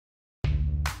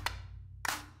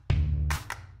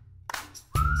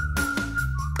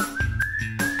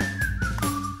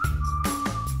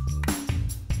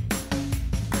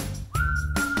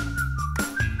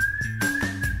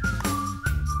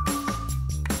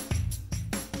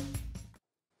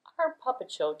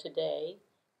puppet show today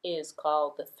is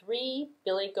called the Three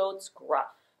Billygoats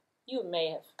Gruff. You may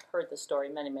have heard the story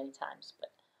many, many times,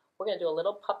 but we're going to do a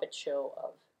little puppet show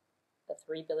of the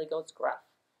Three Billygoats Gruff.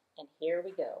 And here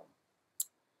we go.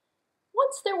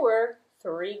 Once there were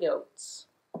 3 goats.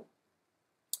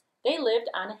 They lived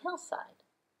on a hillside,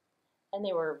 and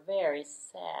they were very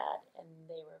sad, and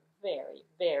they were very,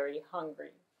 very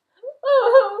hungry.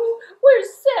 Oh, we're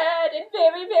sad and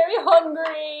very, very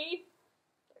hungry.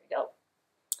 There you go.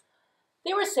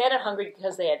 They were sad and hungry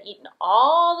because they had eaten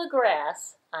all the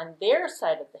grass on their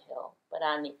side of the hill, but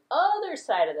on the other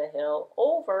side of the hill,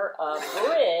 over a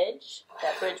bridge,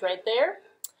 that bridge right there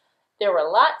were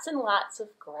lots and lots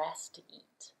of grass to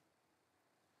eat.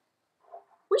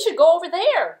 We should go over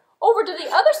there, over to the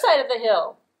other side of the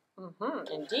hill.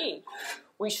 Indeed.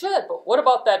 We should, but what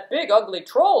about that big ugly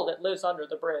troll that lives under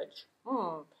the bridge?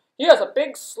 He has a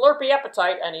big slurpy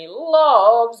appetite and he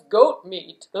loves goat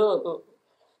meat. Ugh.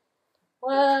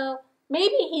 Well,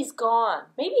 maybe he's gone.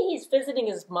 Maybe he's visiting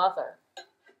his mother.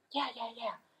 Yeah.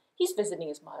 He's visiting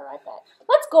his mother, I bet.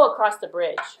 Let's go across the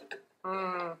bridge.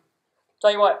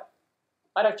 Tell you what,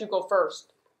 why don't you go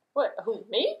first? What, who,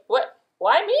 me? What,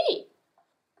 why me?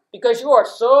 Because you are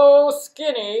so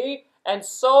skinny and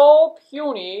so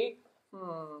puny.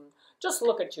 Just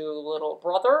look at you, little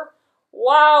brother.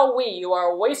 Wowee, you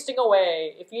are wasting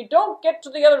away. If you don't get to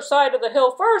the other side of the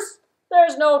hill first,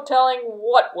 there's no telling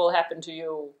what will happen to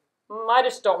you. I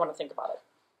just don't want to think about it.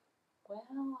 Well,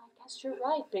 I guess you're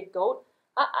right, big goat.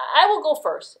 I will go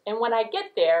first, and when I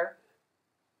get there,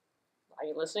 are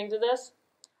you listening to this?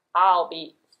 I'll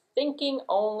be thinking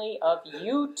only of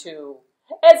you two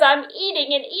as I'm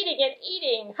eating and eating and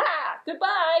eating. Ha!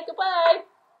 Goodbye, goodbye.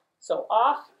 So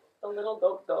off the little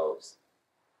goat goes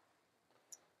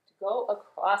to go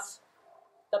across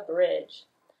the bridge.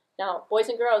 Now, boys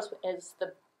and girls, as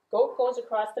the goat goes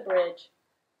across the bridge,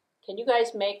 can you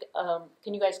guys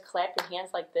clap your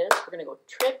hands like this? We're going to go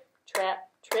trip, trap,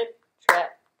 trip,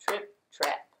 trap, trip,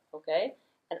 trap, okay?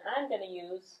 And I'm going to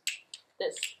use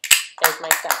this as my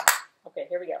sound. Okay,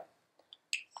 here we go.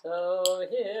 So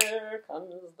here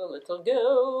comes the little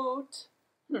goat.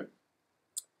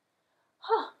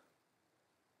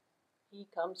 He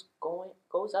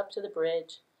goes up to the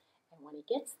bridge, and when he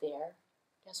gets there,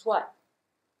 guess what?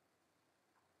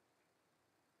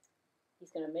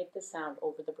 He's going to make the sound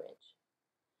over the bridge.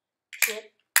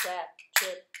 Trip, trap,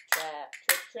 trip, trap,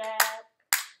 trip, trap.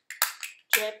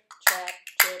 Trip, trap,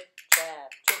 trip,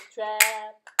 trap, trip,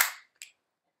 trap.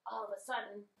 All of a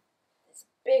sudden, this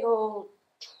big old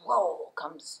troll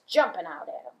comes jumping out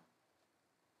at him.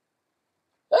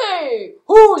 Hey,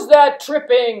 who's that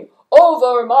tripping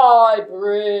over my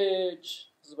bridge?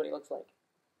 This is what he looks like.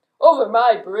 Over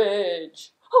my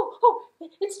bridge. Oh,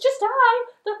 it's just I,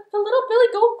 the little Billy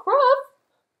Goat Gruff.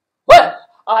 Well,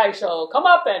 I shall come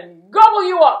up and gobble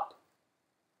you up.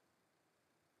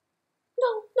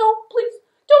 No, please,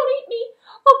 don't eat me.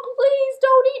 Oh, please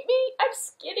don't eat me. I'm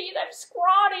skinny and I'm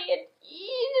scrawny and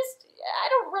I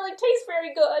don't really taste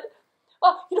very good.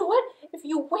 You know what? If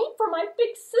you wait for my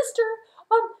big sister,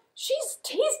 she's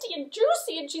tasty and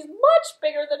juicy and she's much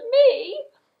bigger than me.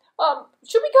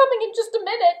 She'll be coming in just a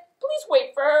minute. Please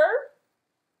wait for her.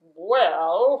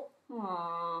 Well,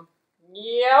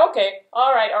 yeah, okay.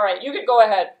 All right. You can go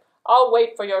ahead. I'll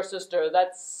wait for your sister.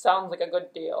 That sounds like a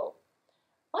good deal.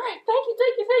 All right, thank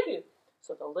you.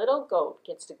 So the little goat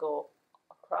gets to go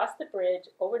across the bridge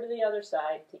over to the other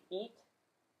side to eat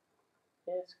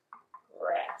his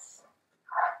grass.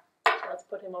 Let's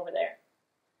put him over there.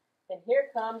 And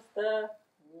here comes the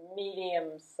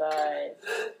medium-sized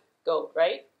goat,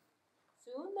 right?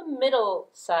 Soon the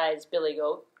middle-sized Billy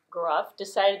Goat Gruff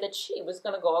decided that she was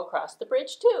going to go across the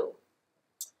bridge too.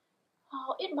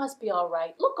 Oh, it must be all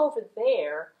right. Look over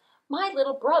there. My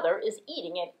little brother is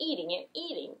eating and eating and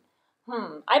eating.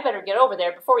 I better get over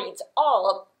there before he eats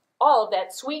all of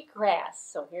that sweet grass.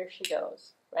 So here she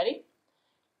goes. Ready?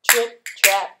 Trip,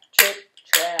 trap, trip,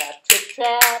 trap, trip,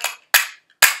 trap.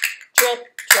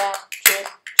 Trip, trap, trip,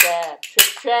 trap, trip,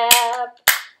 trap.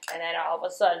 And then all of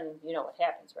a sudden, you know what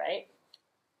happens, right?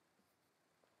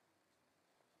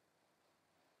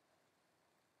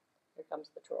 Here comes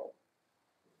the troll.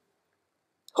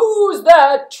 Who's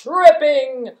that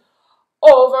tripping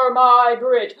over my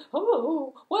bridge?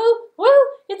 Oh, well,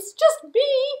 it's just me.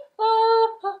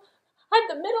 I'm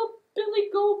the middle Billy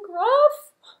Goat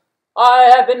Gruff.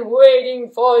 I have been waiting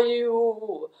for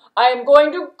you. I am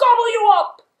going to gobble you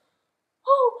up.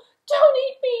 Oh, don't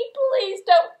eat me. Please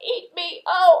don't eat me.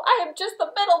 Oh, I am just the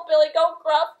middle Billy Goat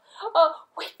Gruff.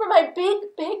 Wait for my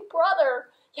big brother.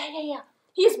 Yeah.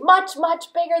 He's much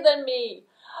bigger than me.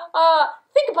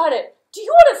 Think about it. Do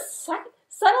you want to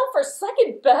Settle for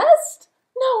second best?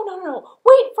 No, no, no.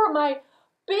 Wait for my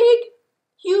big,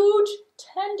 huge,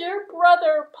 tender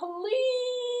brother,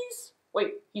 please.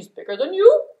 Wait, he's bigger than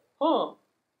you? Huh.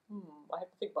 I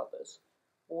have to think about this.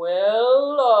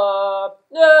 Well,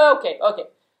 okay.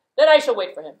 Then I shall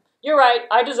wait for him. You're right.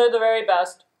 I deserve the very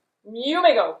best. You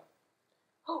may go.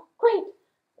 Oh, great.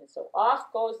 And so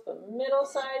off goes the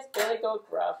middle-sized billy goat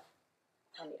Gruff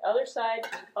on the other side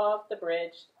of the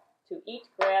bridge to eat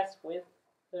grass with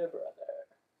her brother.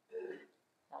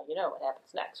 Now you know what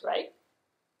happens next, right?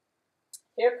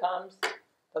 Here comes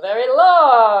the very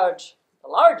large, the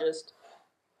largest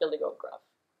billy goat Gruff,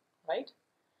 right?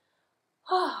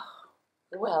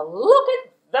 Well, look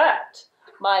at that.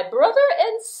 My brother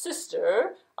and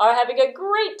sister are having a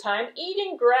great time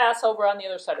eating grass over on the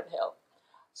other side of the hill.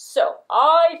 So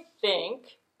I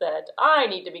think that I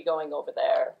need to be going over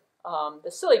there.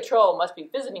 The silly troll must be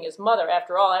visiting his mother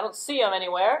after all. I don't see him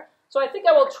anywhere. So I think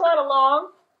I will trot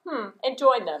along and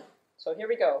join them. So here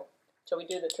we go. Shall we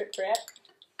do the trip trap?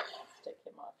 Let's take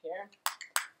him off here.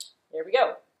 Here we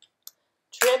go.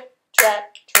 Trip,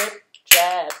 trap, trip,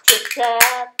 trap, trip,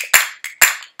 trap.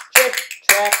 Trip,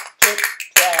 trap, trip,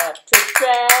 trap, trip,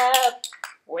 trap.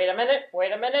 Wait a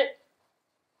minute.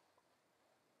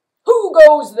 Who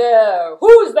goes there?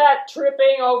 Who's that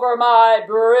tripping over my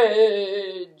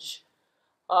bridge?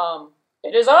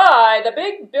 It is I, the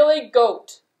big billy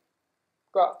goat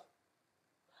Gruff.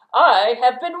 I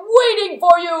have been waiting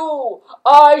for you.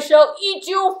 I shall eat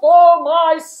you for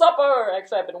my supper.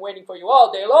 Actually, I've been waiting for you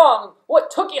all day long.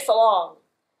 What took you so long?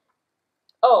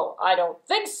 Oh, I don't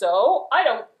think so. I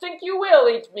don't think you will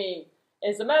eat me.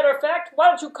 As a matter of fact, why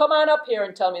don't you come on up here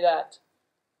and tell me that?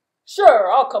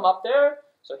 Sure, I'll come up there.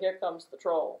 So here comes the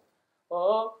troll.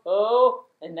 Oh,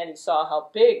 and then he saw how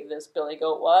big this billy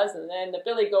goat was, and then the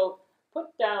billy goat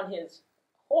put down his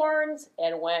horns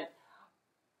and went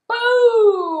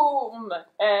boom!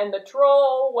 And the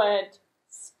troll went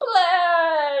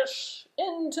splash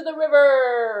into the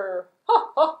river.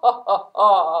 Ha, ha, ha, ha,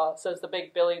 ha, says the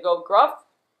big billy goat Gruff.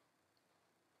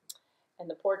 And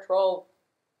the poor troll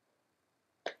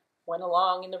went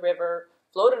along in the river,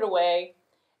 floated away,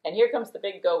 and here comes the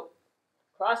big goat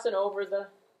crossing over the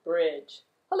bridge.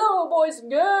 Hello, boys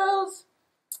and girls.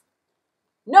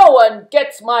 No one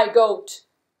gets my goat.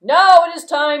 Now it is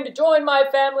time to join my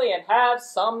family and have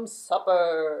some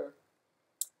supper.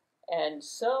 And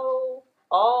so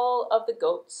all of the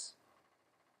goats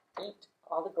eat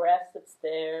all the grass that's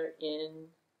there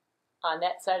on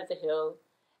that side of the hill,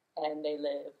 and they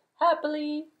live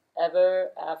happily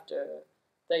ever after.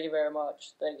 Thank you very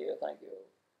much. Thank you.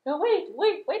 No, wait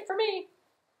for me.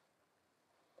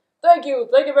 Thank you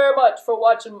very much for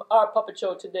watching our puppet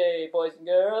show today, boys and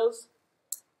girls.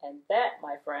 And that,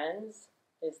 my friends,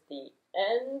 is the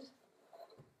end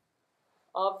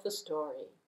of the story.